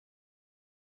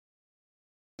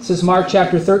This is Mark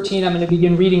chapter 13. I'm going to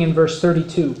begin reading in verse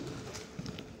 32.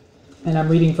 And I'm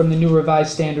reading from the New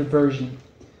Revised Standard Version.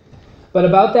 But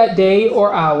about that day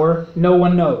or hour no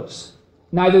one knows,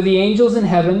 neither the angels in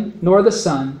heaven nor the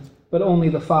Son, but only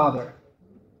the Father.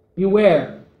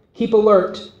 Beware, keep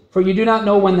alert, for you do not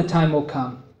know when the time will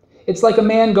come. It's like a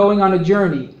man going on a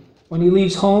journey, when he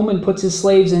leaves home and puts his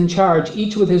slaves in charge,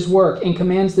 each with his work, and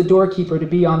commands the doorkeeper to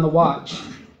be on the watch.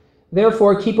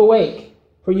 Therefore keep awake,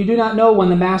 for you do not know when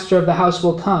the master of the house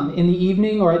will come, in the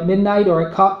evening, or at midnight, or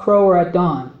at cockcrow, or at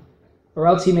dawn. Or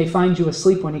else he may find you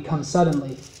asleep when he comes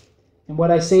suddenly. And what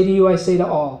I say to you, I say to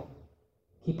all,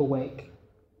 keep awake.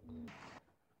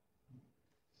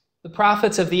 The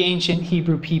prophets of the ancient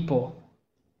Hebrew people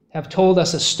have told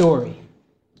us a story.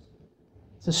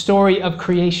 It's a story of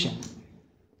creation.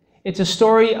 It's a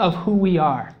story of who we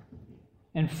are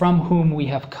and from whom we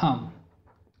have come.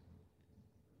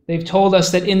 They've told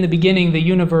us that in the beginning the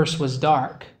universe was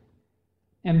dark,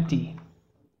 empty,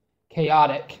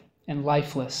 chaotic, and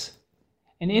lifeless.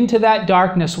 And into that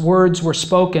darkness words were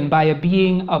spoken by a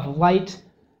being of light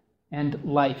and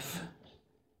life.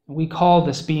 We call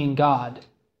this being God.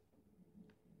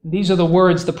 These are the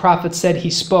words the prophet said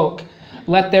he spoke.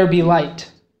 Let there be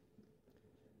light.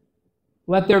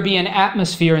 Let there be an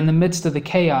atmosphere in the midst of the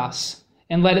chaos,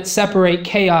 and let it separate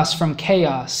chaos from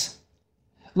chaos.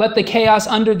 Let the chaos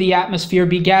under the atmosphere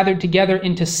be gathered together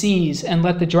into seas, and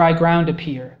let the dry ground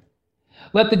appear.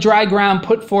 Let the dry ground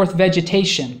put forth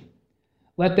vegetation.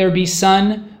 Let there be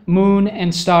sun, moon,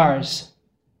 and stars.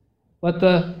 Let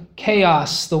the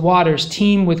chaos, the waters,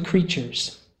 teem with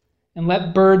creatures, and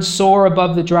let birds soar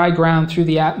above the dry ground through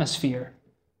the atmosphere.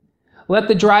 Let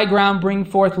the dry ground bring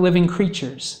forth living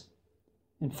creatures.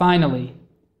 And finally,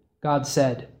 God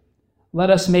said, let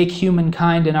us make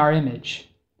humankind in our image,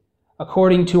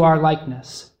 according to our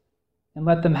likeness, and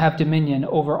let them have dominion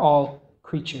over all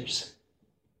creatures.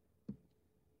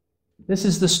 This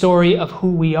is the story of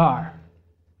who we are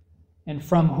and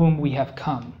from whom we have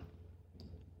come.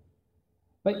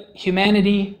 But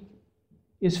humanity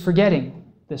is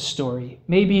forgetting this story.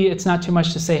 Maybe it's not too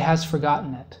much to say has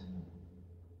forgotten it.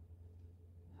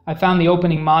 I found the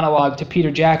opening monologue to Peter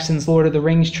Jackson's Lord of the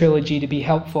Rings trilogy to be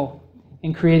helpful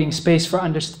in creating space for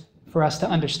us to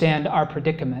understand our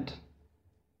predicament.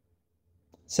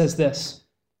 It says this: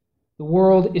 the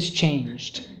world is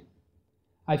changed.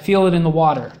 I feel it in the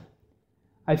water.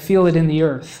 I feel it in the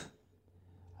earth.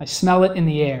 I smell it in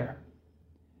the air.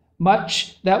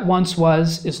 Much that once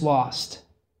was is lost,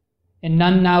 and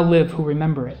none now live who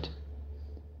remember it.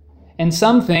 And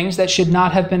some things that should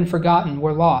not have been forgotten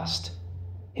were lost.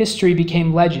 History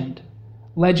became legend.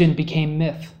 Legend became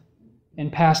myth,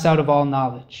 and passed out of all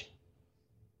knowledge.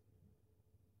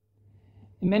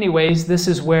 In many ways, this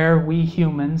is where we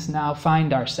humans now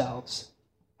find ourselves,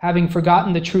 having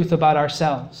forgotten the truth about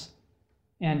ourselves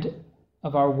and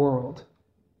of our world.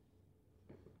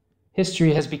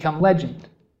 History has become legend.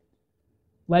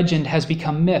 Legend has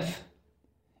become myth,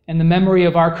 and the memory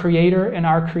of our Creator and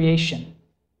our creation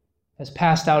has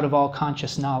passed out of all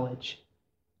conscious knowledge.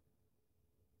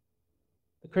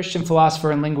 The Christian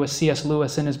philosopher and linguist C.S.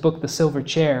 Lewis, in his book The Silver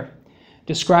Chair,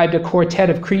 described a quartet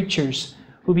of creatures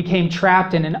who became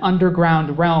trapped in an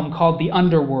underground realm called the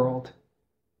underworld.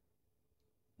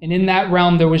 And in that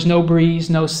realm there was no breeze,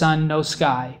 no sun, no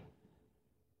sky.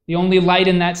 The only light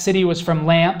in that city was from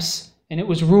lamps, and it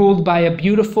was ruled by a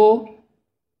beautiful,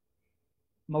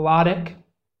 melodic,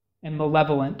 and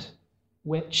malevolent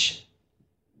witch.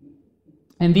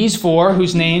 And these four,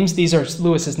 whose names, these are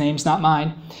Lewis's names, not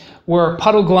mine, were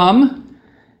Puddleglum,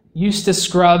 Eustace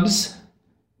Scrubbs,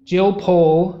 Jill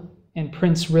Pole, and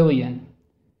Prince Rillian.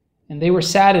 And they were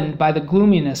saddened by the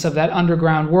gloominess of that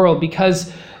underground world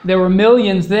because there were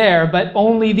millions there, but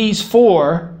only these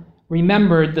four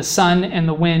remembered the sun and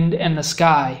the wind and the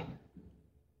sky.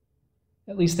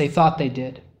 At least they thought they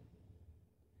did.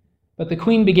 But the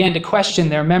queen began to question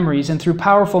their memories, and through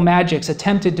powerful magics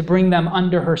attempted to bring them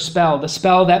under her spell, the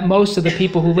spell that most of the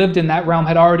people who lived in that realm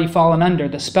had already fallen under,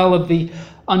 the spell of the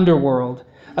underworld,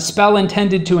 a spell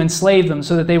intended to enslave them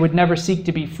so that they would never seek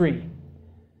to be free.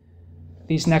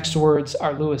 These next words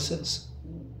are Lewis's.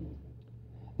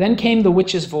 Then came the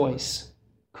witch's voice,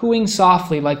 cooing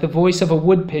softly like the voice of a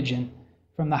wood pigeon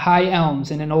from the high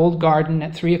elms in an old garden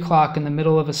at 3 o'clock in the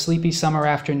middle of a sleepy summer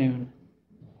afternoon.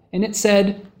 And it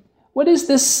said, "What is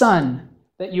this sun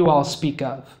that you all speak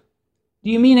of? Do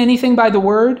you mean anything by the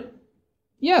word?"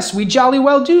 "Yes, we jolly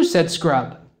well do," said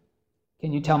Scrub.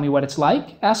 "Can you tell me what it's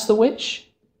like?" asked the witch.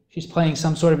 She's playing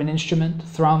some sort of an instrument.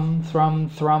 Thrum, thrum,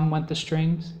 thrum went the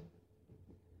strings.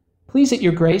 "Please it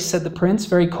your grace," said the prince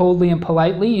very coldly and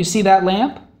politely. "You see that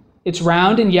lamp? It's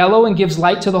round and yellow and gives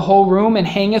light to the whole room and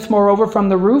hangeth moreover from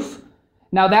the roof.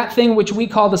 Now that thing which we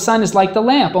call the sun is like the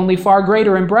lamp, only far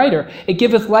greater and brighter. It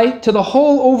giveth light to the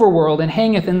whole overworld and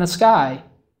hangeth in the sky.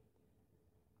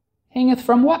 Hangeth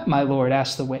from what, my lord?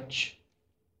 Asked the witch.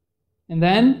 And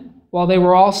then, while they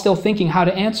were all still thinking how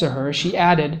to answer her, she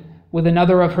added, with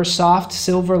another of her soft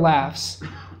silver laughs,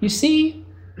 you see,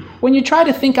 when you try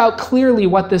to think out clearly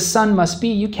what this sun must be,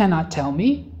 you cannot tell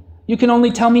me. You can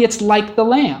only tell me it's like the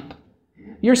lamp.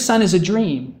 Your sun is a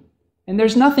dream, and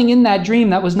there's nothing in that dream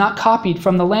that was not copied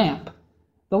from the lamp.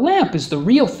 The lamp is the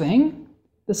real thing.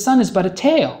 The sun is but a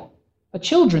tale, a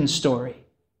children's story.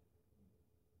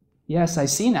 Yes, I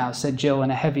see now, said Jill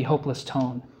in a heavy, hopeless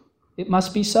tone. It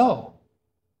must be so.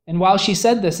 And while she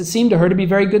said this, it seemed to her to be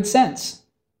very good sense.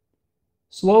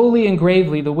 Slowly and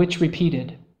gravely the witch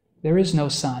repeated, there is no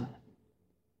sun.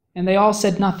 And they all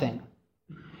said nothing.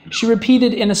 She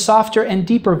repeated in a softer and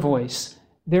deeper voice,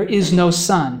 there is no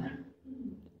sun.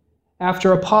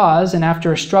 After a pause and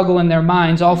after a struggle in their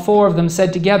minds, all four of them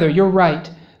said together, you're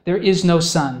right, there is no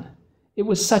sun. It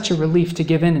was such a relief to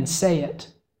give in and say it.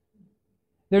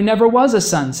 There never was a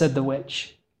sun, said the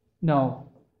witch. No,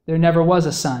 there never was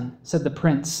a sun, said the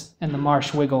prince and the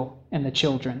marsh wiggle and the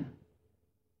children.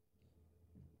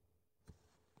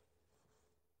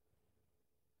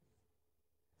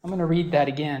 I'm going to read that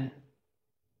again,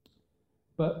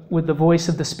 but with the voice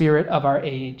of the spirit of our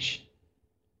age.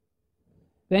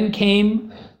 Then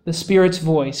came the spirit's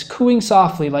voice, cooing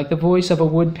softly like the voice of a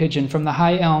wood pigeon from the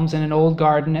high elms in an old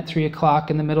garden at 3 o'clock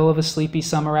in the middle of a sleepy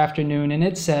summer afternoon, and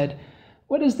it said,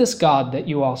 what is this God that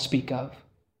you all speak of?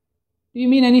 Do you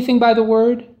mean anything by the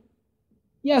word?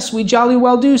 Yes, we jolly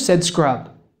well do, said Scrub.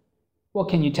 Well,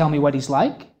 can you tell me what he's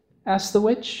like? Asked the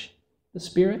witch, the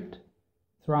spirit.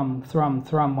 Thrum, thrum,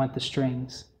 thrum went the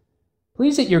strings.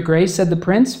 Please it, your grace, said the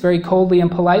prince, very coldly and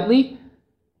politely.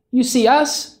 You see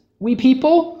us, we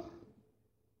people?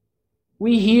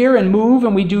 We hear and move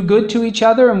and we do good to each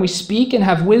other and we speak and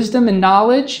have wisdom and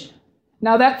knowledge.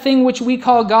 Now that thing which we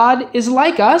call God is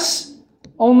like us,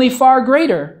 only far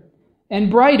greater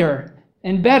and brighter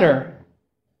and better.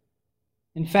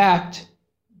 In fact,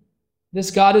 this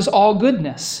God is all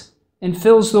goodness and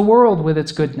fills the world with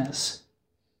its goodness.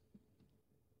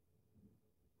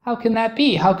 How can that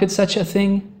be? How could such a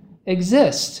thing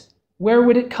exist? Where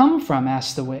would it come from?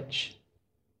 Asked the witch.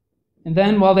 And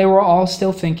then, while they were all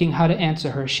still thinking how to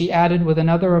answer her, she added with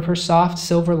another of her soft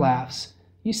silver laughs,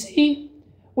 you see,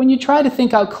 when you try to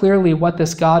think out clearly what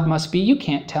this God must be, you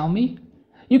can't tell me.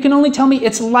 You can only tell me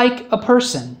it's like a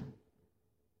person.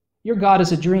 Your God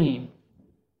is a dream.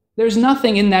 There's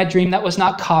nothing in that dream that was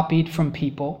not copied from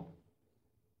people.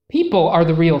 People are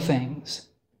the real things.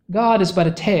 God is but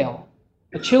a tale,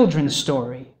 a children's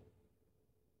story.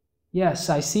 Yes,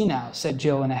 I see now, said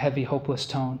Jill in a heavy, hopeless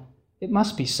tone. It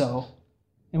must be so.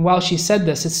 And while she said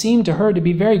this, it seemed to her to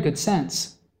be very good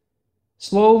sense.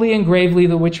 Slowly and gravely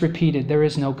the witch repeated, there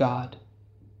is no God.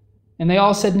 And they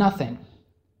all said nothing.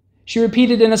 She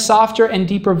repeated in a softer and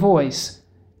deeper voice,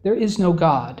 there is no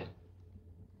God.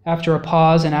 After a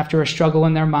pause and after a struggle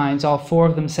in their minds, all four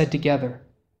of them said together,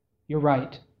 you're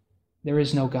right, there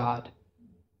is no God.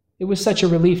 It was such a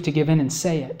relief to give in and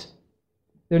say it.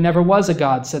 There never was a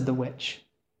God, said the witch.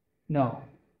 No,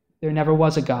 there never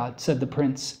was a God, said the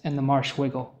prince and the marsh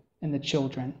wiggle and the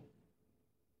children.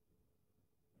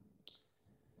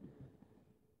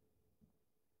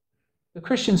 The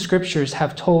Christian scriptures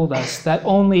have told us that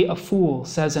only a fool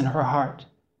says in her heart,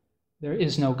 there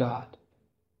is no God.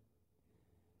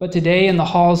 But today, in the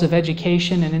halls of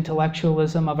education and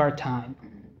intellectualism of our time,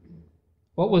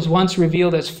 what was once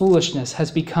revealed as foolishness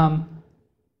has become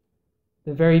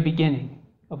the very beginning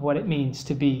of what it means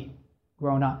to be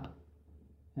grown up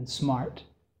and smart.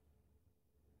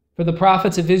 For the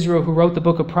prophets of Israel who wrote the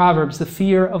book of Proverbs, the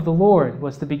fear of the Lord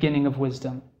was the beginning of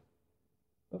wisdom.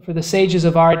 But for the sages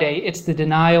of our day, it's the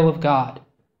denial of God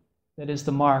that is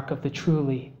the mark of the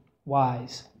truly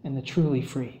wise and the truly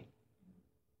free.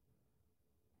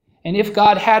 And if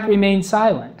God had remained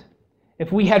silent,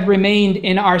 if we had remained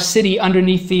in our city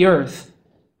underneath the earth,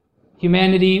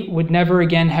 humanity would never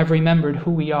again have remembered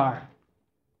who we are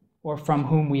or from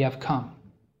whom we have come.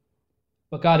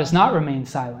 But God has not remained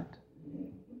silent.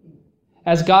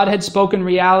 As God had spoken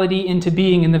reality into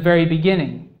being in the very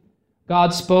beginning,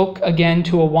 God spoke again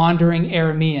to a wandering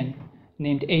Aramean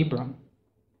named Abram.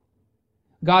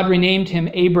 God renamed him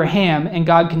Abraham, and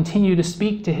God continued to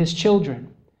speak to his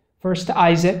children, first to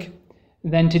Isaac,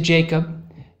 then to Jacob,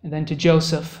 and then to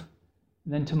Joseph,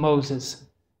 and then to Moses,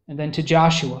 and then to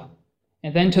Joshua,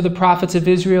 and then to the prophets of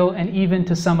Israel, and even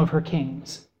to some of her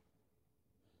kings.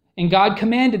 And God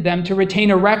commanded them to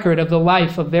retain a record of the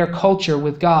life of their culture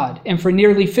with God. And for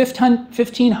nearly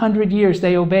 1,500 years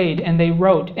they obeyed, and they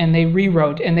wrote, and they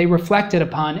rewrote, and they reflected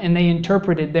upon, and they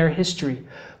interpreted their history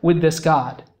with this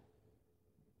God.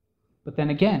 But then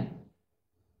again,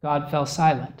 God fell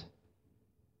silent.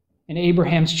 And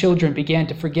Abraham's children began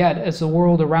to forget, as the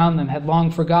world around them had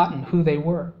long forgotten who they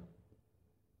were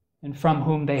and from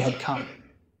whom they had come.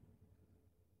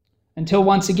 Until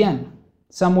once again,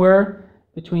 somewhere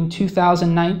between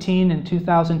 2019 and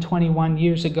 2021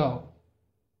 years ago,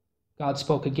 God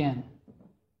spoke again.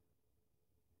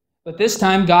 But this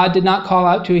time, God did not call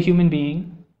out to a human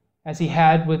being, as he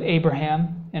had with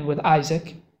Abraham and with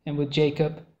Isaac and with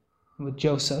Jacob and with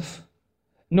Joseph.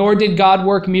 Nor did God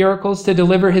work miracles to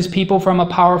deliver his people from a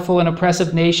powerful and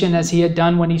oppressive nation, as he had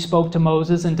done when he spoke to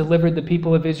Moses and delivered the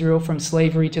people of Israel from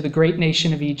slavery to the great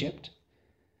nation of Egypt.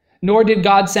 Nor did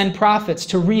God send prophets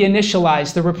to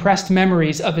reinitialize the repressed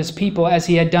memories of his people, as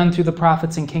he had done through the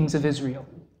prophets and kings of Israel.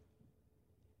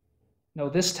 No,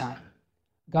 this time,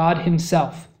 God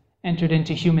himself entered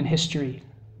into human history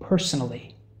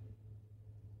personally.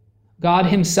 God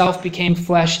himself became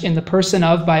flesh in the person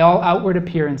of, by all outward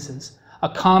appearances, a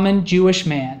common Jewish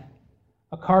man,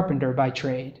 a carpenter by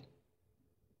trade.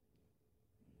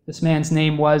 This man's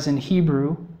name was, in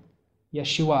Hebrew,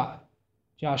 Yeshua,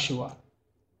 Joshua.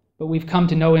 But we've come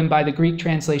to know him by the Greek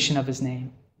translation of his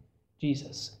name,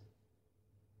 Jesus.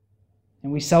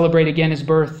 And we celebrate again his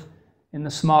birth in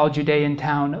the small Judean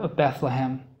town of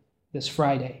Bethlehem this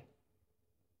Friday.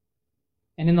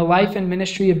 And in the life and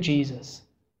ministry of Jesus,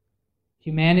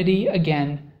 humanity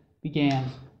again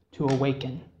began to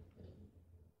awaken.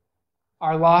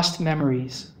 Our lost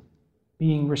memories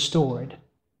being restored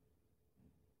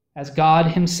as God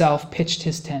himself pitched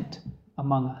his tent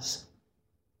among us.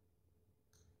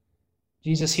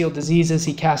 Jesus healed diseases,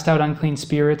 he cast out unclean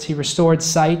spirits, he restored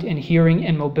sight and hearing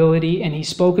and mobility, and he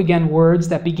spoke again words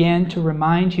that began to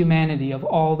remind humanity of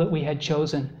all that we had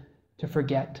chosen to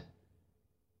forget.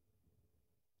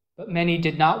 But many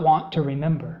did not want to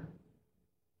remember.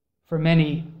 For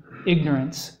many,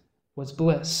 ignorance was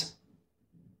bliss.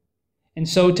 And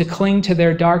so, to cling to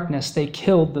their darkness, they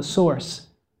killed the source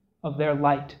of their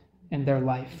light and their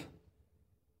life.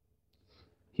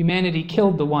 Humanity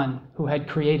killed the one who had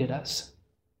created us,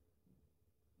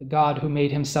 the God who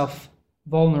made himself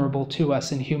vulnerable to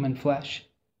us in human flesh.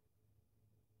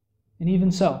 And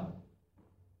even so,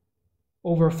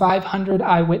 over 500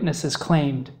 eyewitnesses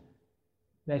claimed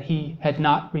that he had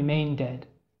not remained dead,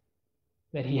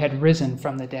 that he had risen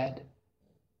from the dead.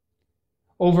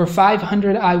 Over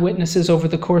 500 eyewitnesses over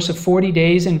the course of 40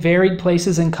 days in varied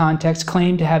places and contexts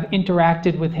claimed to have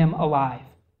interacted with him alive.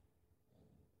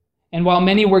 And while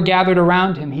many were gathered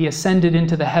around him, he ascended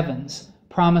into the heavens,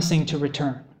 promising to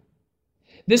return.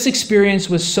 This experience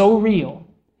was so real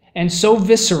and so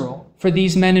visceral for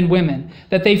these men and women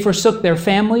that they forsook their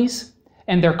families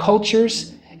and their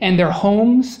cultures and their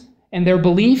homes and their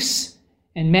beliefs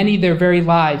and many their very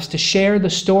lives to share the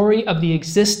story of the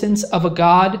existence of a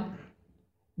God,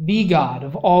 the God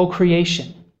of all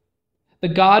creation, the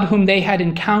God whom they had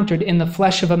encountered in the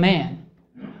flesh of a man,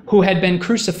 who had been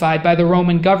crucified by the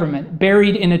Roman government,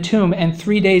 buried in a tomb, and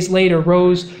 3 days later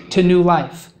rose to new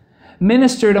life,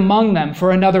 ministered among them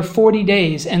for another 40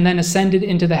 days, and then ascended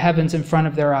into the heavens in front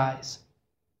of their eyes.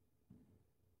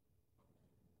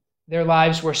 Their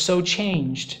lives were so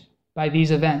changed by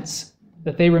these events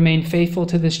that they remained faithful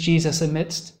to this Jesus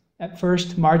amidst, at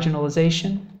first,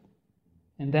 marginalization,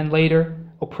 and then later,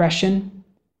 oppression,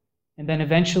 and then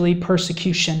eventually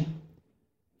persecution,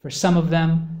 for some of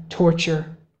them,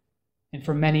 torture, and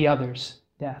for many others,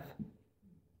 death.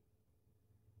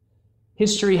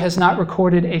 History has not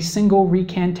recorded a single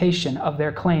recantation of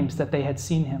their claims that they had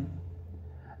seen him.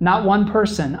 Not one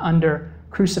person under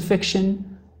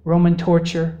crucifixion, Roman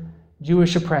torture,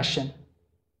 Jewish oppression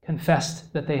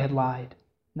confessed that they had lied.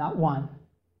 Not one.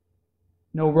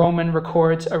 No Roman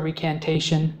records a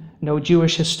recantation, no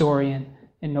Jewish historian,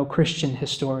 and no Christian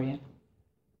historian.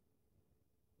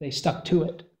 They stuck to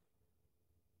it.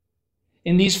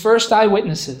 In these first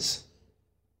eyewitnesses,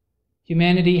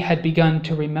 humanity had begun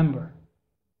to remember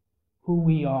who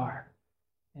we are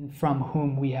and from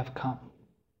whom we have come.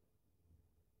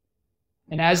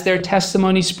 And as their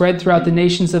testimony spread throughout the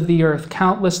nations of the earth,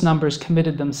 countless numbers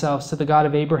committed themselves to the God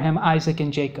of Abraham, Isaac,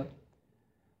 and Jacob,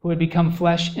 who had become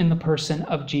flesh in the person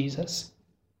of Jesus.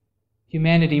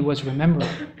 Humanity was remembering.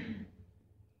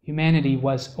 Humanity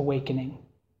was awakening.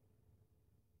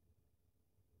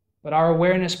 But our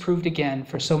awareness proved again,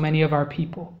 for so many of our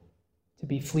people, to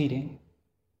be fleeting.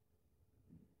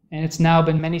 And it's now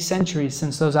been many centuries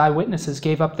since those eyewitnesses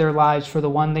gave up their lives for the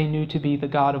one they knew to be the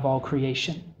God of all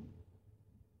creation.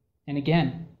 And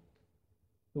again,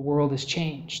 the world has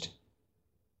changed.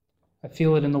 I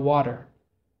feel it in the water.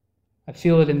 I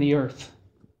feel it in the earth.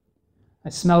 I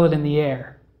smell it in the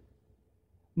air.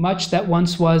 Much that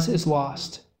once was is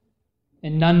lost,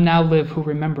 and none now live who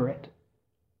remember it.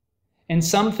 And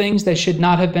some things that should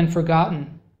not have been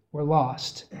forgotten were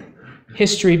lost.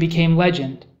 History became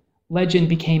legend. Legend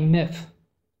became myth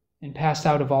and passed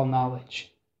out of all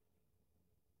knowledge.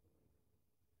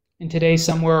 And today,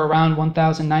 somewhere around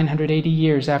 1,980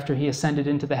 years after he ascended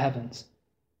into the heavens,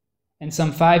 and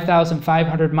some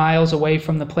 5,500 miles away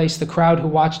from the place the crowd who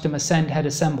watched him ascend had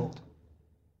assembled,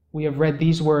 we have read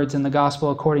these words in the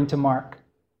Gospel according to Mark.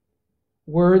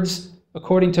 Words,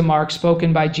 according to Mark,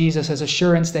 spoken by Jesus as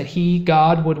assurance that he,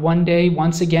 God, would one day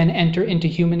once again enter into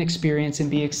human experience and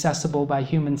be accessible by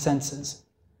human senses.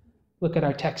 Look at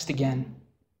our text again.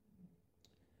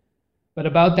 But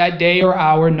about that day or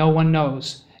hour no one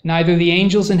knows, neither the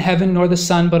angels in heaven nor the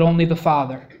Son, but only the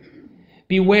Father.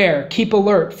 Beware, keep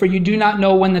alert, for you do not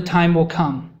know when the time will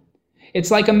come. It's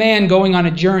like a man going on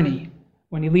a journey,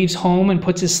 when he leaves home and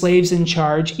puts his slaves in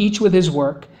charge, each with his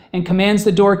work, and commands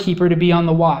the doorkeeper to be on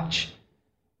the watch.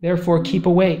 Therefore keep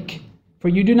awake, for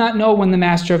you do not know when the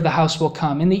master of the house will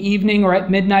come, in the evening or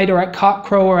at midnight or at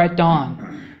cockcrow or at dawn.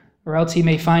 Or else he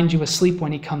may find you asleep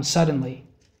when he comes suddenly.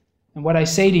 And what I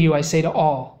say to you, I say to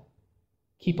all,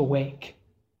 keep awake.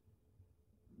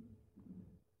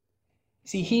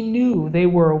 See, he knew they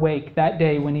were awake that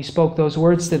day when he spoke those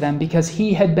words to them, because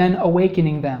he had been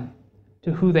awakening them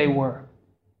to who they were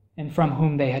and from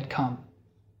whom they had come.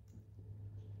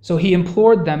 So he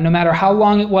implored them, no matter how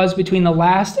long it was between the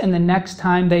last and the next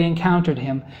time they encountered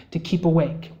him, to keep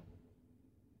awake,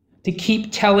 to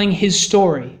keep telling his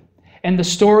story and the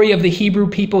story of the Hebrew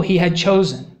people he had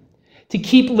chosen, to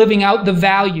keep living out the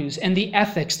values and the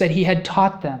ethics that he had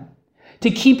taught them, to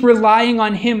keep relying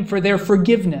on him for their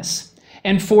forgiveness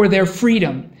and for their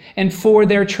freedom and for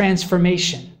their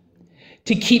transformation,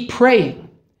 to keep praying,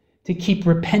 to keep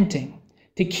repenting,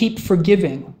 to keep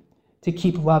forgiving, to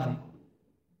keep loving.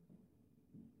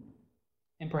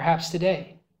 And perhaps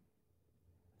today,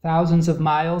 thousands of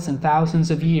miles and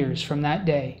thousands of years from that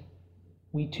day,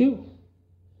 we too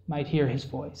might hear his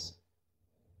voice.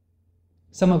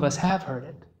 Some of us have heard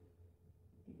it,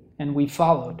 and we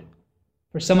followed.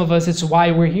 For some of us, it's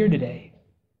why we're here today.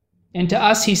 And to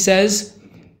us, he says,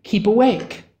 keep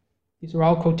awake. These are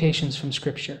all quotations from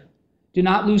Scripture. Do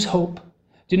not lose hope.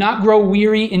 Do not grow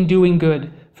weary in doing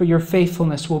good, for your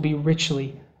faithfulness will be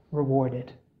richly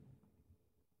rewarded.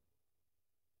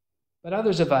 But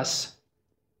others of us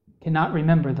cannot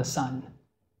remember the sun.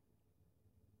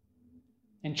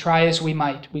 And try as we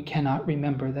might, we cannot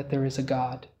remember that there is a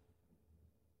God.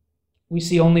 We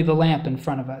see only the lamp in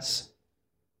front of us,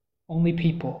 only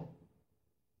people.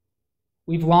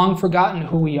 We've long forgotten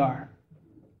who we are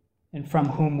and from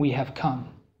whom we have come.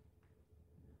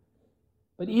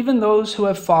 But even those who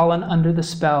have fallen under the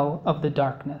spell of the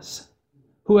darkness,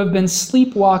 who have been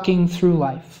sleepwalking through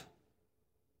life,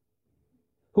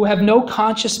 who have no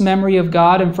conscious memory of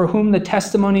God and for whom the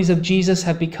testimonies of Jesus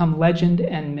have become legend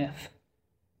and myth,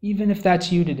 even if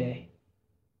that's you today,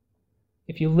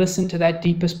 if you listen to that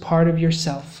deepest part of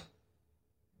yourself,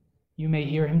 you may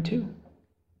hear him too.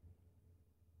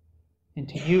 And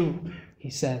to you, he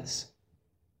says,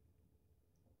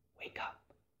 wake up.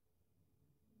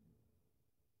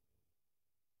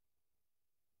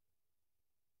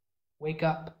 Wake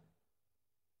up.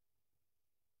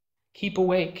 Keep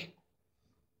awake.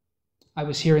 I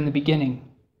was here in the beginning.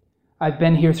 I've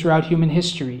been here throughout human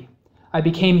history. I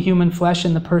became human flesh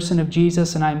in the person of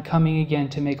Jesus, and I am coming again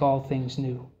to make all things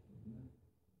new.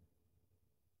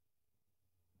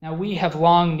 Now, we have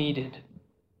long needed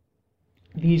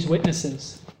these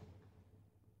witnesses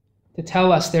to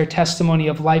tell us their testimony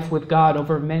of life with God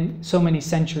over so many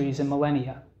centuries and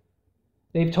millennia.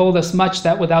 They've told us much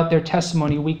that without their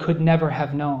testimony we could never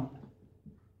have known.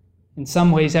 In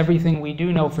some ways, everything we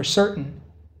do know for certain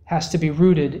has to be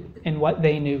rooted in what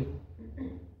they knew.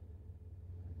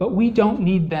 But we don't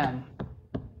need them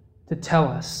to tell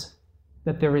us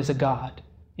that there is a God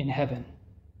in heaven.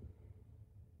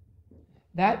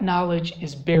 That knowledge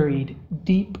is buried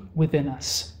deep within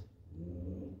us.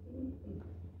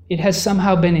 It has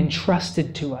somehow been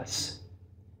entrusted to us,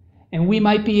 and we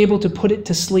might be able to put it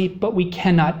to sleep, but we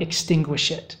cannot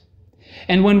extinguish it.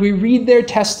 And when we read their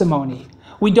testimony,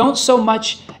 we don't so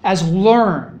much as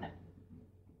learn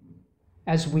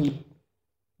as we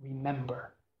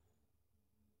remember.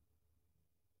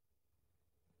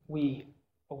 We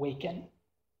awaken.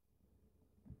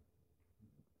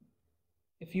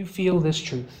 If you feel this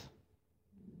truth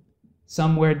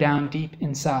somewhere down deep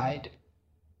inside,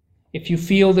 if you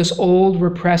feel this old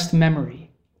repressed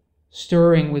memory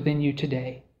stirring within you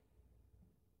today,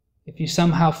 if you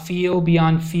somehow feel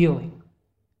beyond feeling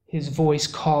his voice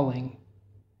calling,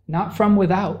 not from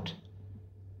without,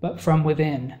 but from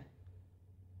within,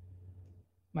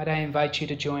 might I invite you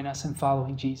to join us in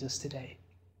following Jesus today.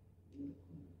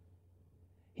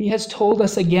 He has told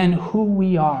us again who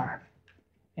we are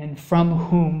and from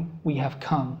whom we have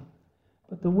come.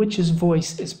 But the witch's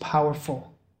voice is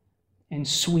powerful and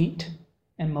sweet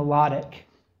and melodic.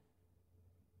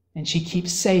 And she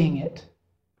keeps saying it.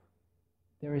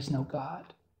 There is no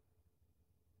God.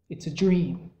 It's a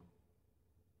dream.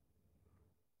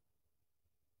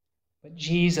 But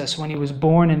Jesus, when he was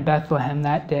born in Bethlehem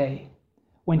that day,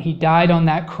 when he died on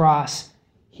that cross,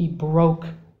 he broke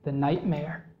the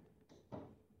nightmare.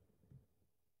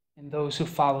 And those who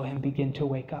follow him begin to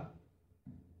wake up,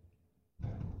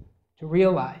 to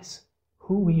realize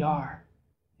who we are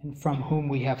and from whom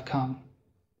we have come.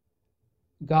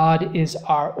 God is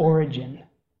our origin.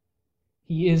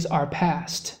 He is our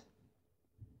past.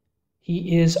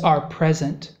 He is our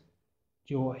present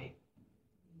joy.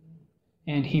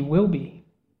 And he will be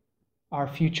our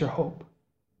future hope.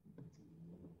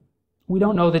 We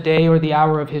don't know the day or the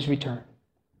hour of his return,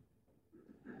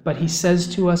 but he says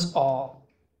to us all,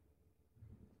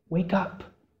 wake up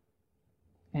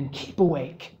and keep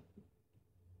awake.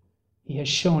 He has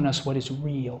shown us what is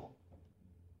real.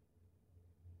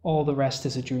 All the rest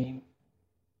is a dream.